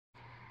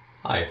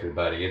Hi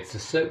everybody, it's the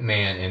Soap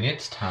Man and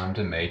it's time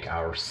to make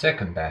our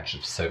second batch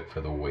of soap for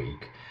the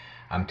week.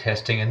 I'm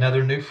testing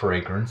another new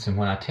fragrance, and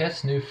when I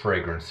test new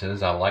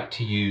fragrances I like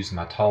to use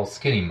my tall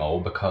skinny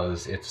mold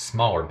because it's a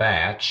smaller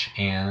batch,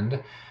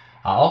 and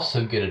I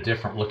also get a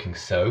different looking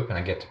soap and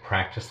I get to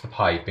practice the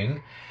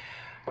piping.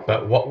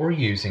 But what we're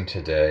using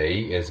today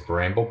is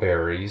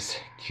Brambleberries,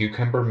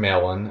 Cucumber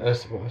Melon,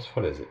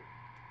 what is it?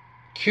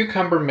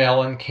 Cucumber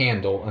Melon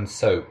Candle and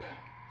Soap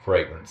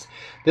fragrance.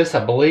 This,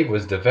 I believe,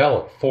 was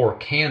developed for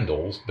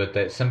candles, but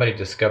that somebody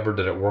discovered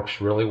that it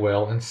works really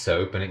well in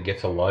soap and it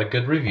gets a lot of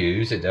good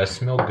reviews. It does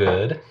smell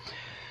good.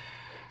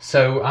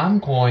 So I'm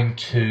going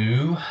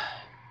to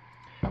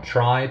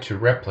try to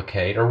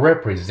replicate, or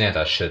represent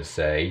I should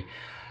say,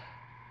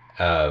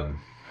 a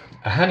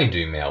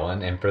honeydew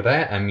melon, and for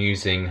that I'm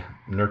using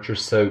Nurture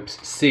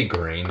Soap's Sea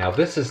Green. Now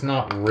this is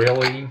not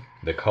really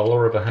the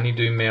color of a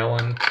honeydew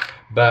melon,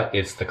 but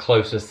it's the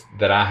closest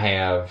that I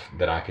have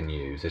that I can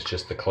use. It's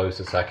just the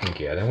closest I can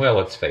get. And well,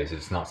 let's face it,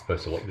 it's not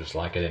supposed to look just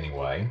like it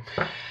anyway.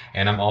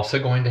 And I'm also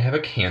going to have a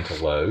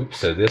cantaloupe.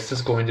 So this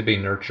is going to be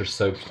Nurture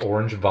Soap's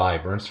Orange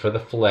Vibrance for the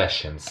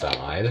flesh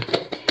inside.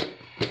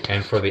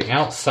 And for the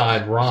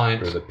outside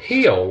rind, or the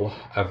peel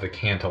of the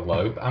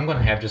cantaloupe, I'm going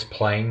to have just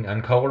plain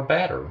uncolored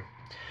batter.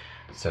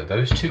 So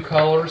those two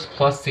colors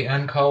plus the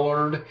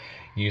uncolored,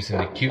 using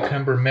the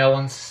Cucumber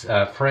Melon's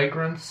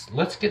fragrance.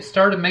 Let's get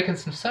started making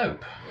some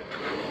soap.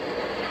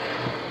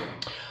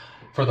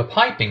 For the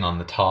piping on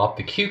the top,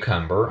 the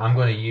cucumber, I'm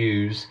going to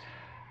use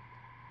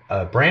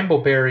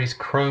Brambleberries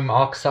Chrome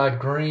Oxide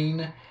Green,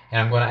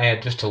 and I'm going to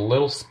add just a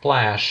little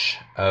splash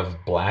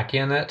of black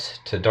in it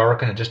to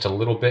darken it just a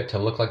little bit to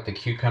look like the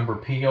cucumber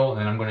peel,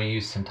 and I'm going to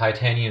use some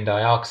titanium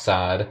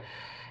dioxide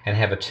and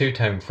have a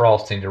two-tone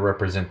frosting to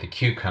represent the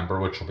cucumber,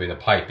 which will be the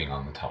piping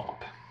on the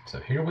top. So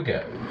here we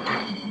go.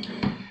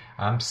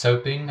 I'm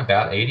soaping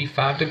about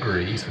 85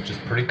 degrees, which is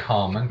pretty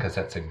common because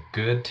that's a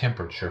good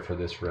temperature for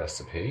this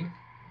recipe.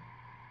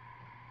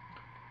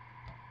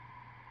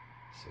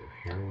 So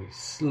here we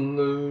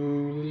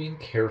slowly and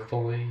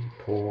carefully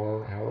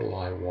pour our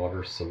lye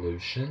water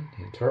solution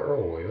into our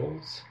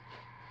oils.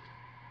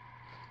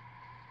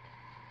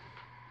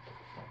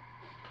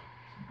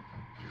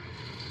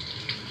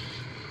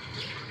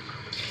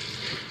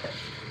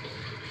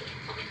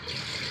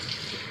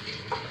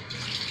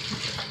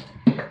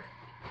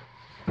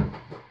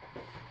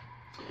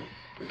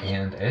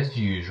 And as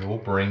usual,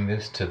 bring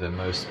this to the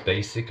most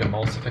basic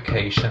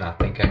emulsification I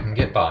think I can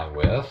get by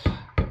with,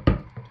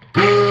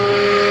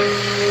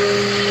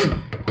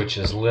 which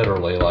is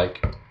literally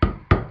like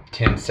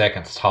 10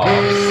 seconds tops.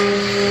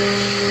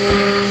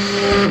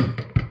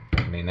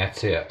 I mean,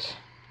 that's it.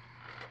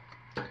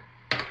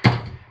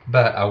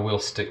 But I will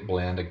stick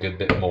blend a good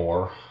bit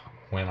more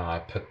when I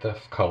put the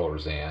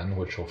colors in,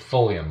 which will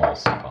fully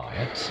emulsify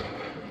it.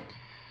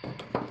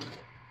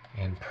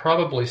 And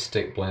probably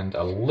stick blend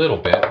a little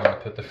bit when I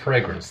put the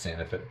fragrance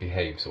in if it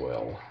behaves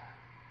well.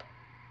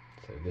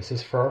 So this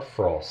is for our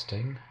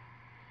frosting.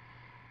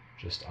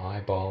 Just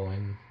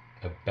eyeballing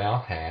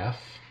about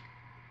half.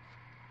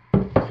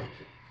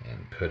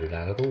 And put it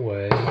out of the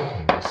way.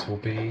 And this will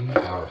be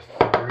our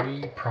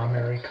 3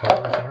 primary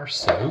colors in our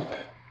soap.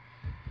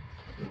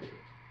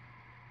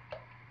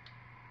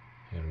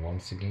 And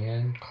once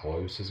again,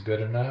 close is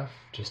good enough.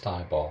 Just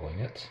eyeballing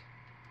it.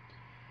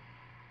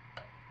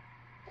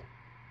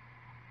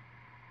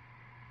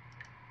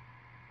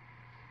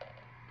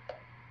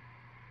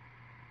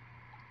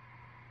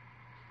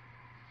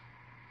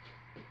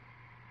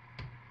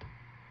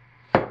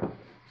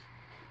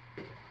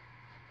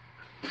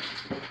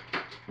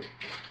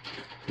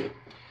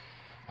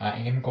 I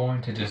am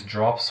going to just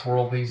drop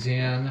swirl these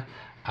in.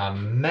 I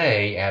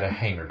may add a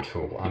hanger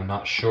tool. I'm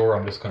not sure.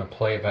 I'm just going to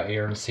play it by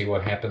ear and see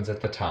what happens at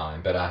the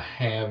time. But I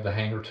have the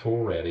hanger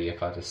tool ready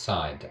if I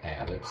decide to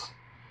add it.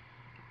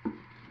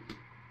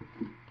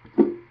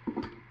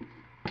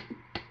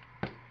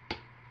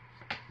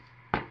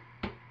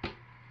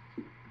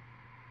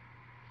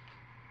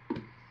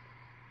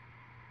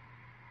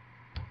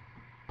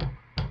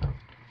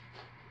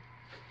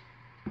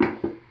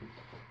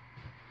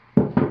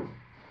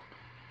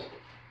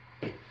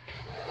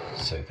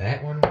 So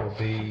that one will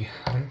be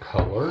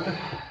uncolored.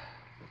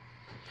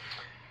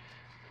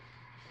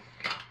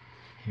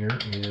 Here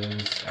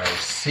is our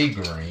sea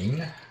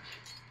green.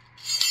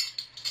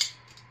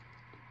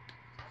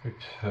 Probably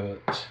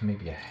put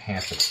maybe a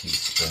half a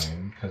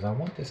teaspoon because I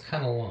want this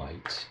kind of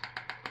light.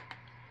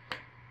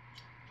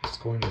 It's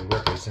going to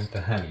represent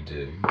the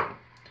honeydew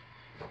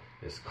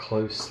as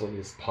closely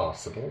as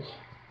possible.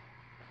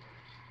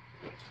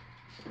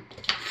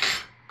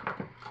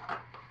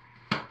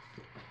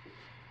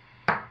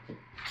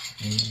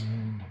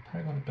 And I'm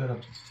probably going to put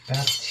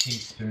about a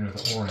teaspoon of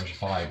the Orange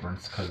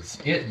Vibrance because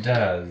it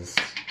does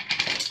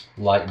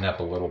lighten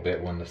up a little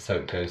bit when the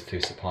soap goes through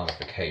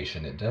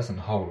saponification. It doesn't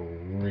hold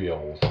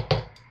real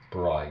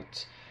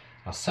bright.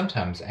 I'll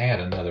sometimes add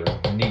another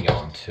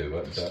neon to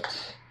it,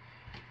 but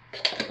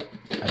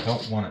I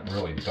don't want it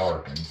really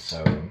darkened,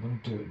 so I'm going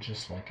to do it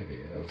just like it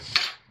is.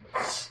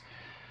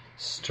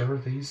 Let's stir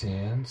these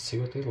in, see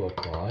what they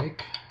look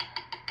like.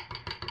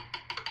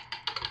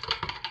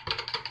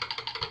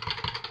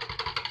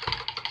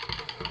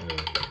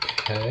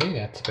 Okay,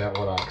 that's about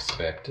what I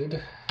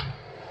expected.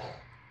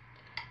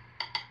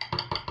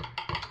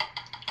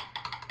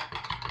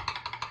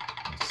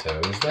 And so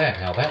is that.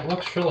 Now that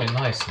looks really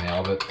nice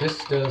now, but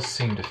this does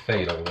seem to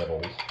fade a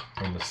little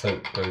when the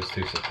soap goes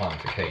through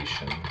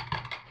saponification.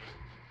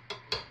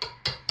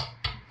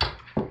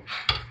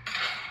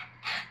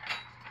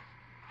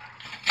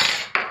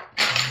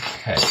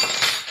 Okay,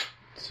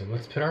 so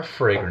let's put our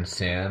fragrance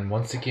in.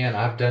 Once again,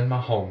 I've done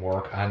my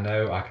homework. I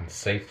know I can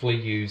safely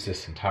use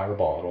this entire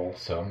bottle,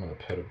 so I'm going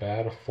to put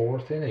about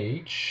 1/4 in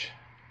each.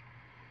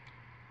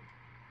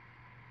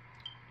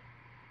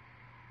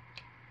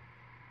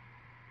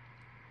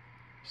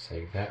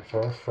 Save that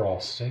for our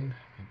frosting.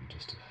 Maybe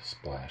just a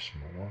splash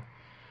more.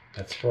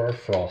 That's for our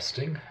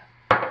frosting.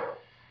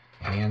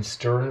 And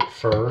stir it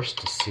first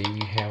to see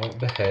how it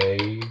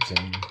behaves,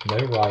 and no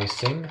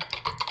ricing.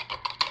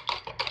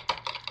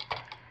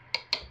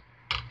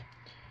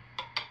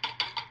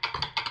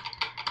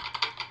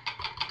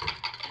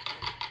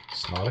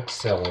 It's not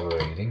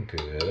accelerating.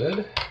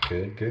 Good,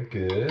 good, good,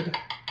 good.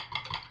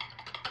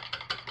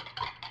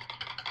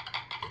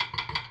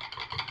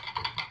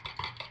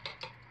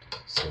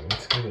 So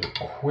let's give it a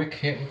quick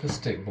hit with the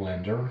stick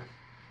blender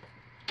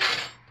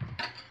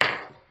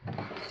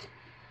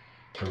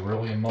to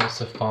really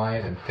emulsify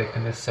it and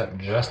thicken this up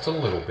just a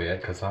little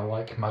bit, because I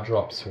like my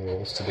drop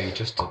swirls to be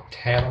just a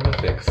tad on the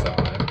thick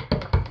side.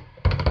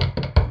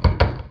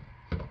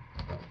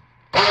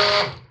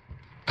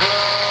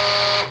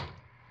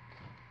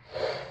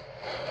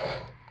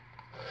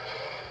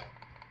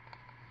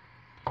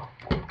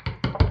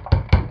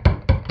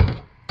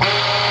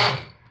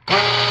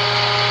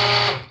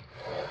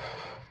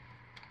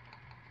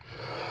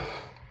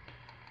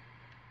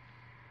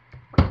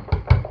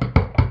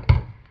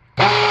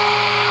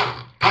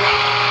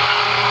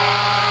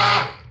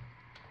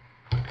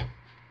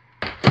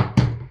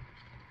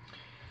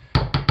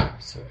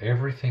 So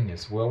everything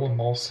is well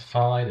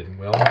emulsified and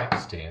well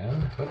mixed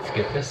in. Let's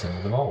get this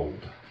into the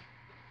mold.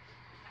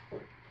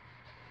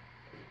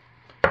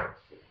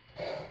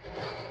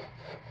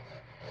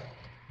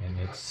 And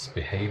it's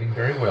behaving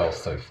very well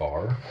so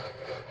far.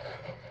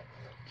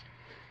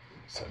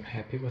 So I'm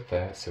happy with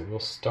that. So we'll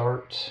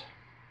start,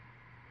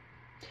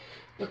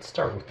 let's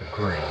start with the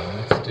green.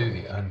 Let's do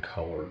the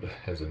uncolored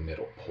as a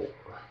middle pour.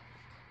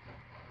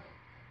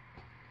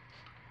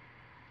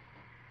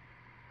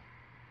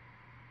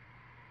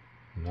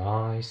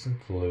 Nice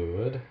and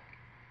fluid.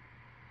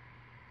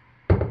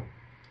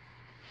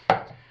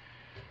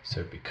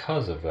 So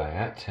because of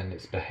that, and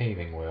it's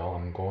behaving well,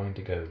 I'm going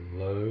to go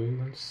low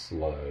and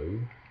slow.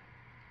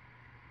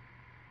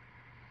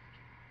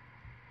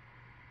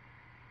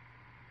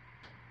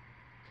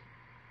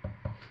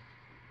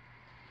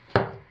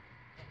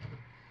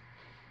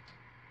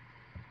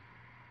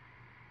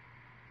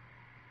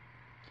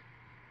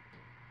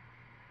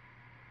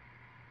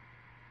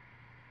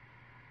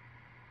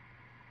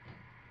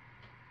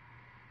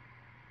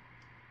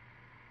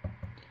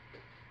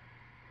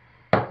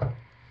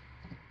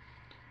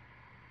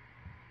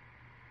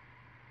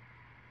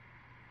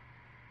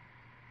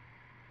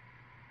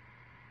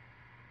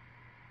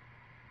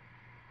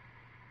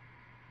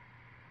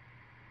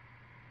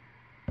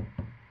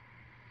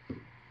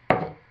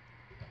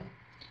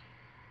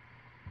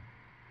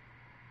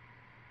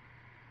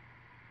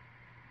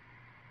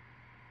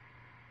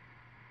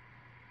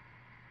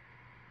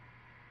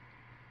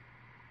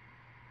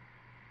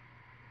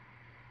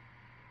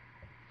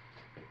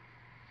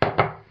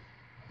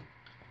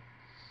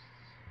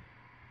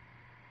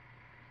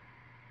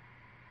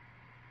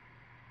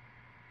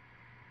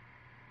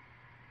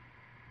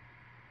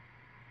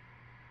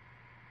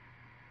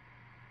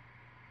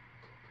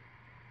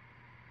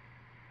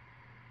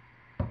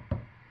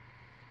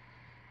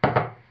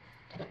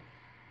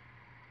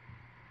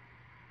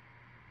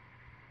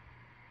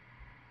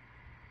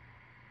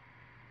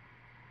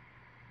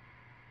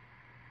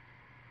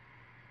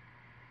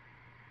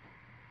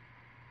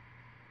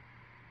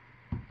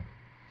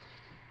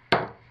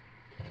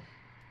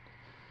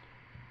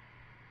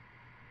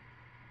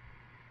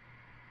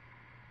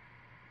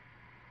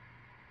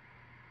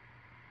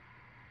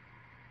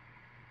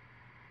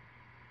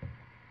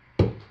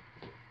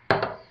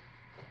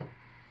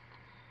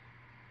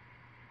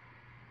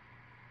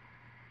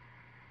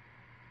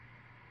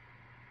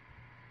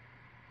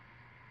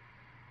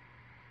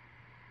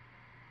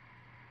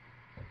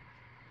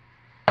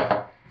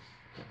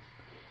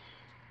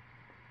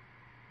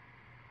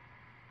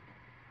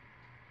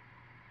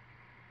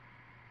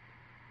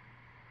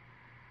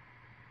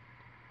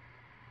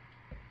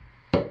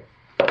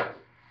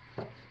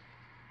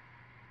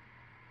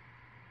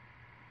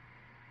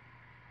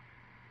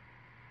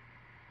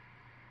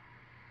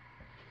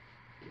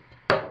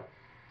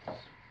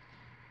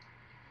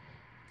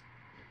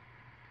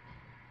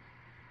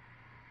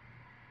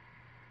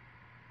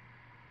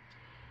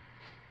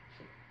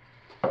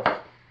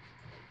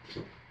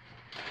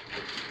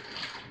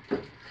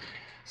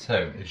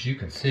 So, as you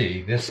can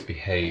see, this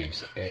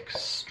behaves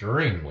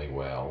extremely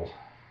well.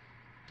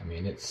 I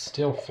mean, it's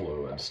still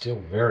fluid,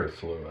 still very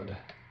fluid.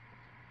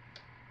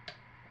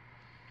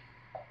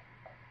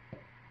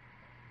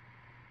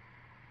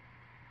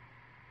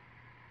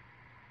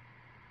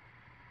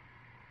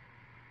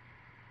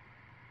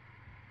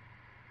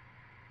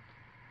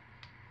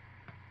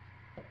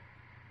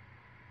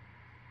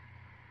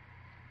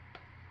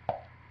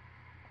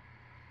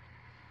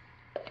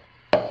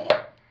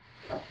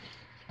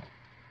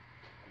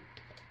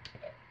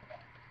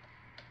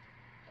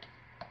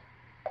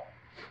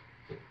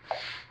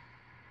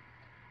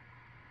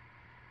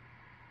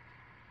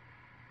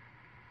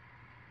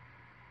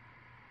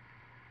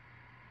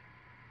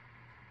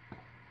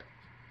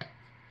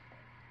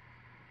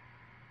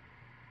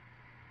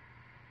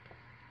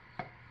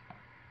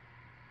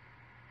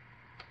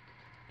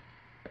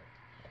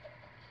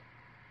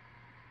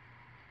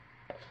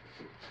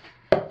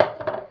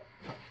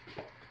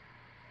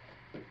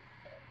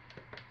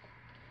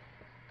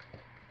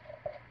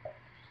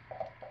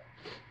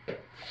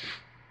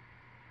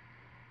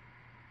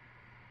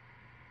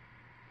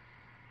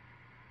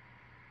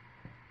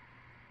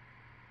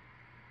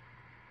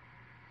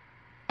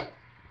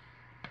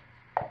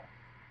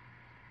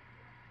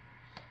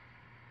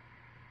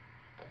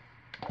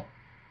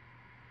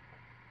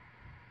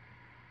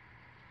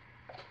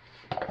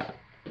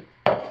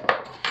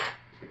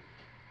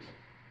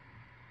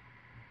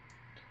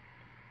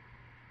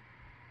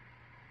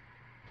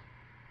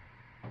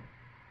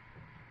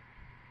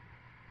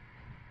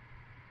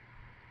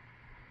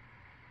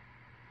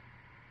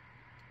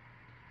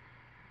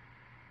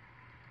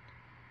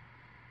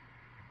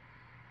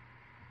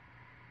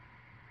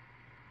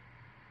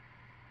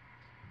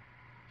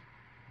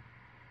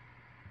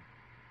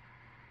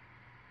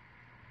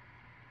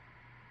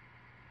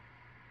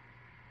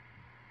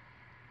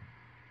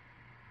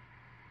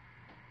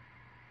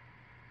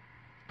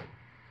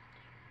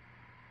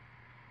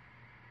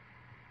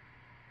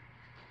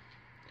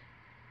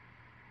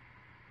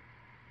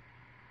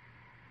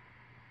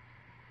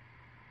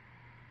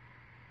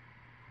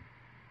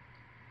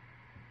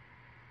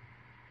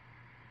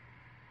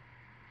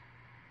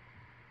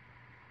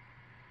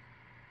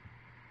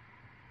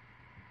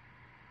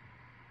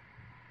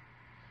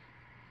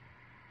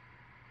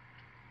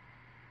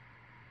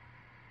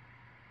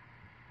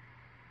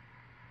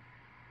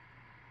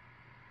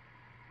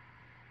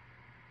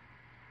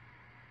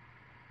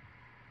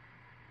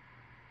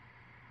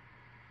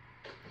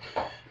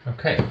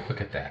 Okay,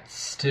 look at that.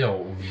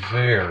 Still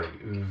very,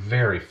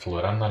 very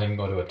fluid. I'm not even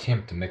going to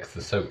attempt to mix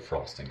the soap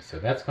frosting, so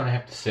that's going to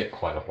have to sit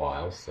quite a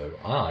while, so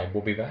I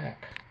will be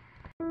back.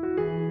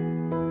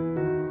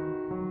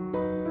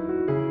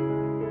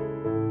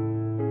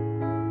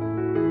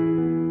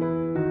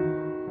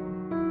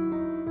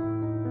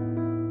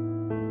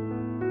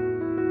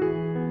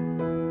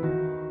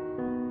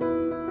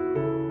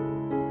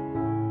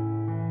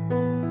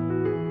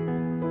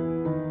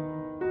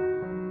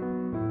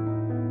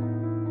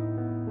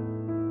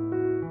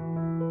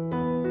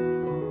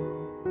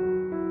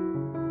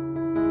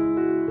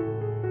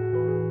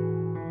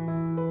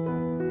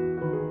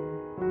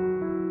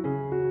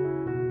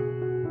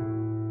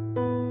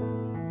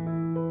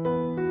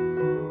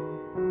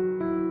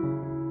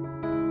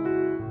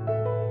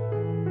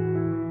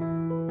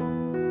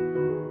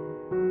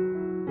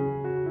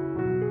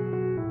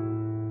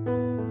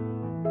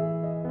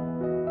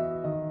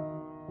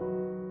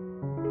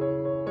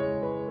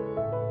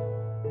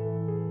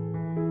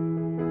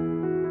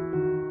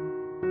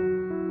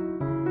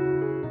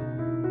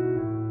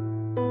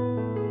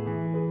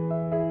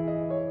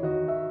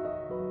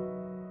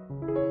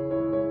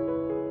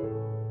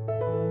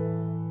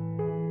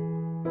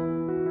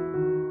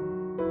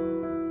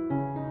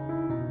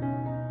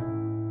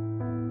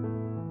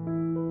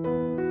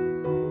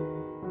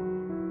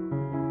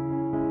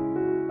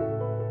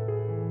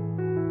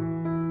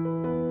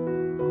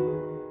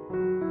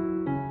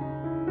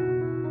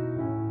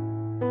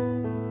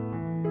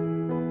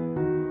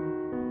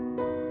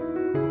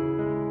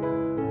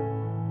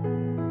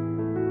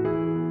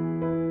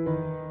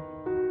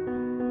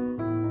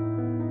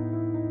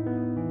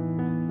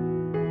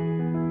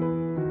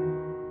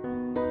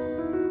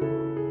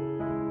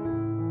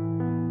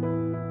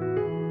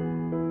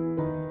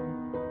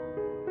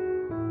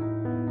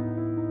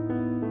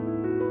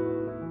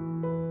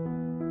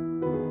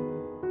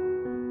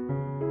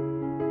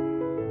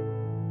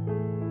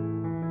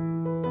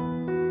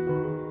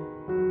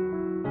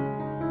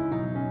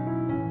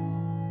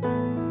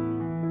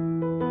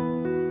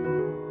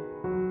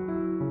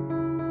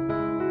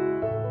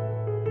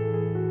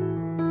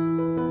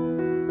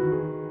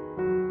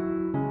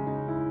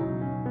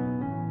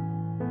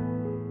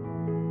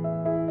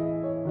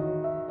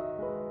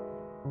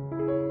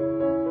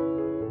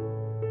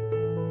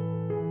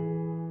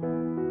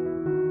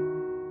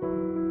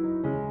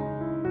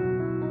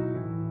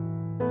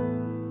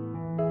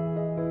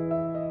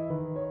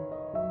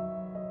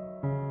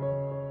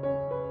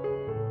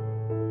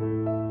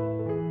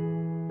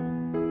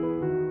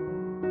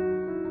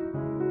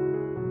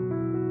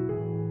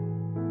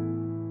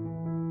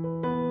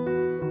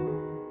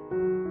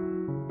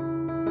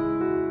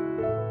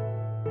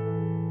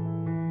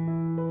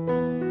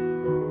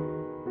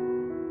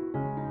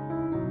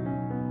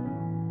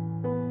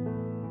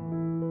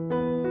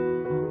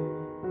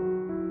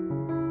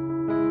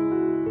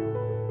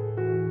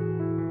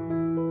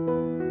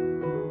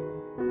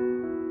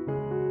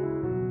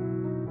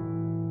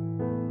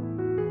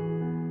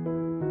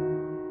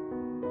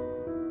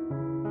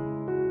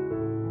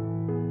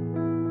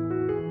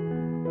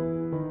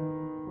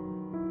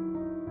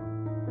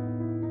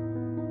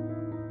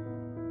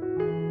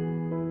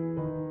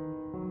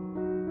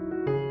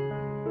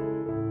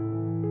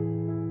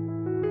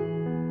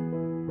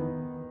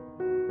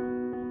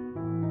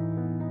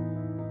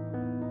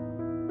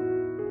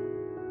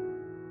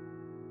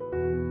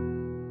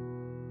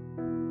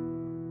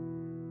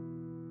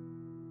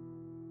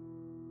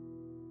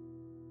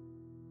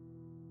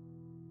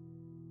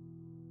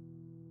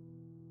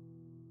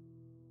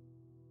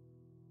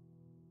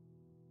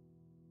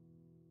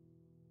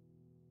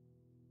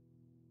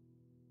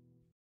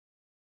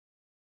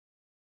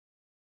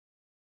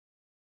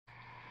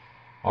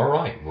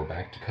 Alright, we're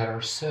back to cut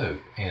our soap,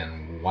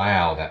 and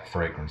wow, that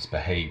fragrance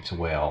behaves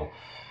well.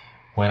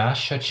 When I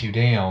shut you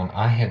down,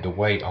 I had to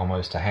wait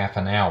almost a half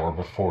an hour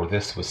before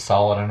this was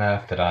solid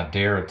enough that I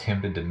dare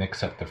attempted to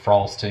mix up the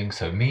frosting.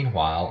 So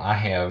meanwhile, I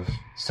have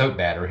soap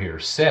batter here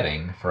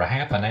setting for a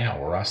half an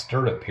hour. I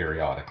stirred it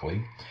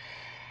periodically.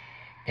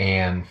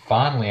 And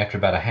finally, after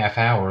about a half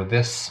hour,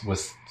 this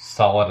was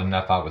solid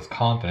enough I was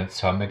confident,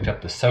 so I mixed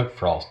up the soap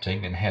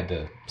frosting and had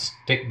to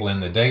stick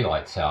blend the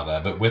daylights out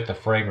of it with the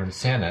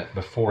fragrance in it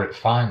before it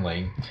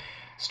finally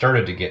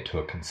started to get to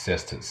a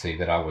consistency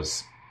that I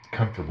was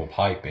comfortable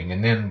piping.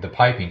 And then the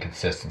piping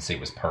consistency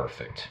was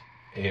perfect.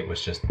 It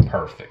was just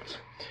perfect.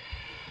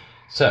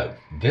 So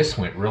this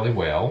went really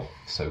well.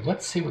 So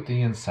let's see what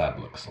the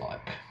inside looks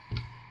like.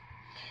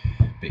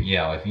 But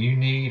yeah, if you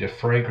need a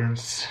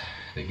fragrance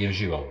that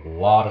gives you a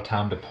lot of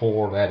time to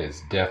pour, that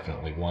is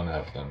definitely one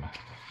of them.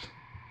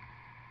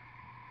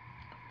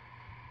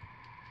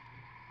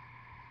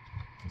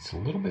 It's a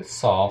little bit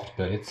soft,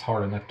 but it's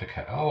hard enough to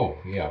cut. Oh,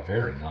 yeah,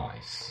 very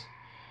nice.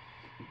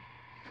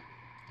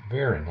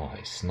 Very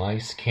nice.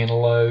 Nice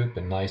cantaloupe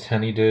and nice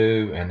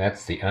honeydew, and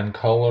that's the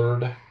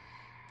uncolored,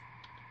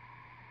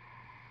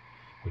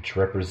 which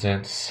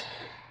represents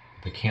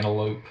the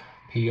cantaloupe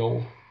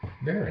peel.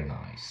 Very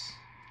nice.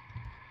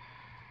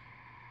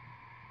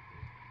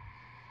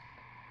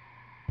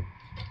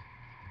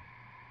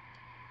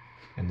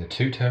 And the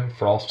two-tone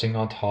frosting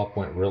on top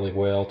went really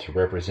well to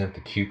represent the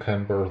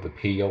cucumber, the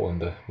peel,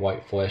 and the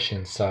white flesh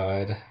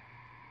inside.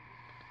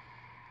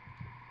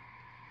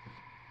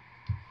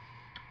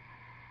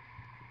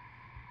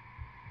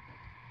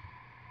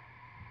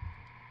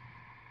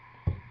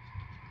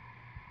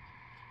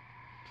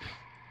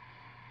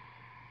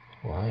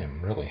 Well, I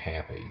am really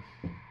happy.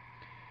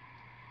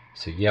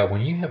 So yeah, when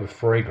you have a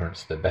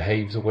fragrance that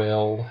behaves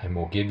well and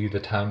will give you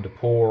the time to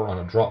pour on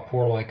a drop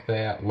pour like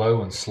that,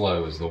 low and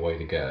slow is the way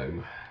to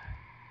go.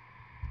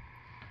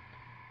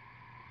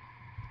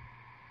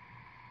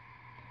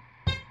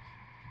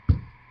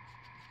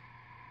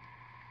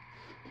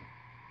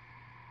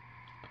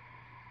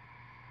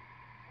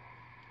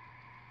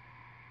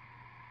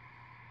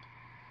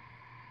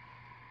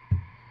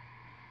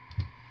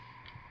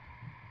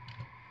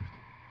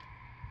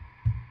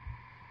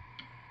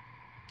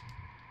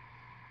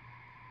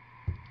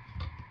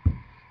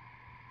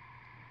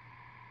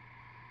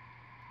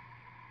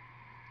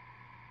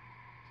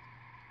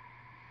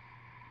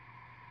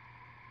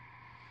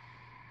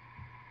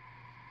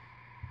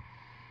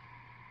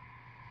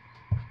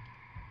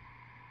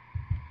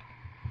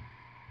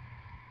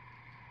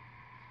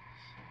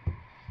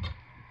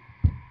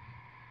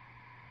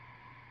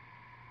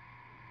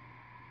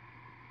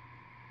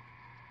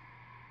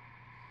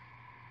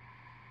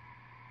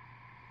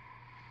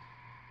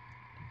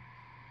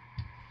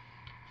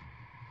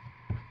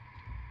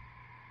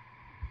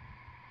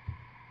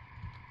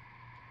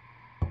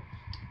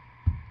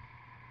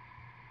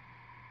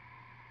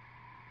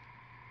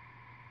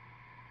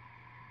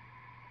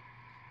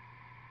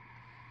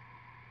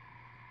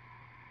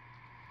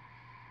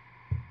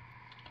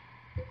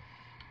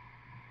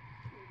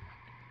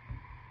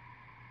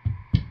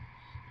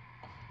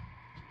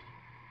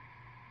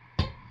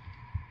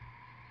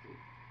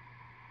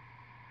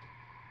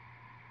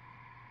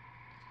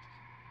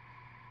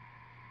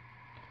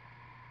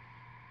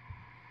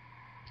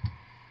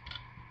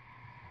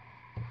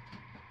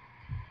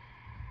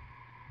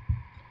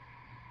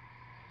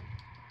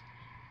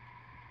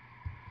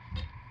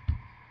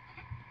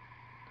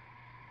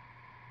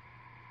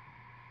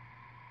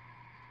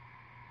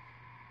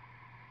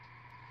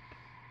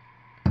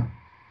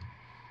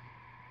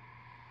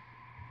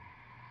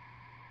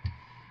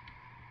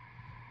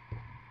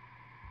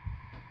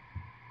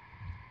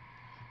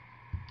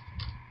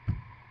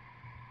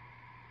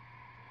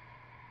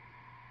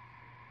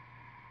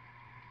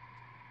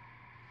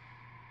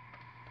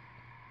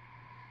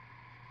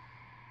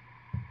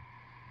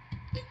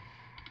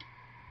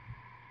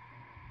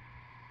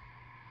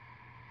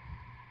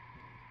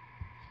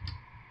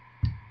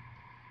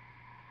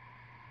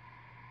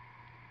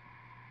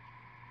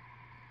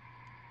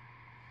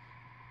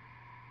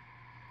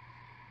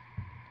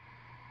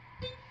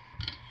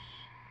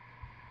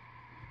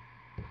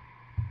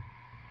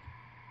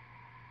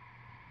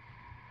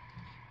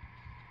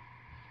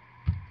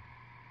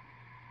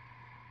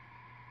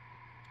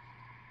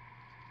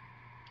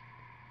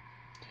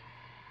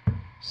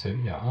 So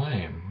yeah, I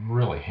am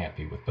really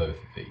happy with both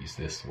of these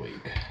this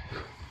week.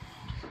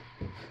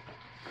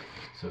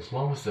 So as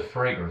long as the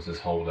fragrances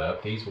hold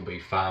up, these will be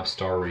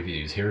 5-star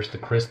reviews. Here's the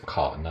crisp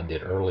cotton I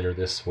did earlier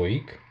this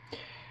week.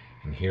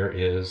 And here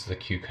is the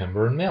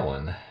cucumber and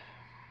melon.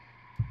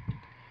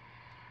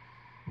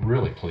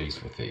 Really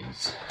pleased with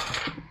these.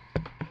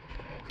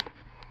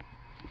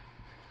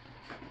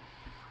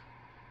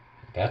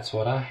 That's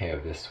what I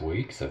have this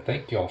week. So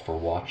thank y'all for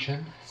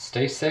watching.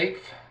 Stay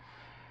safe.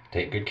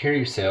 Take good care of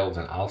yourselves,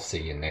 and I'll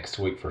see you next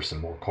week for some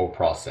more cold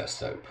process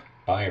soap.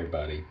 Bye,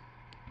 everybody.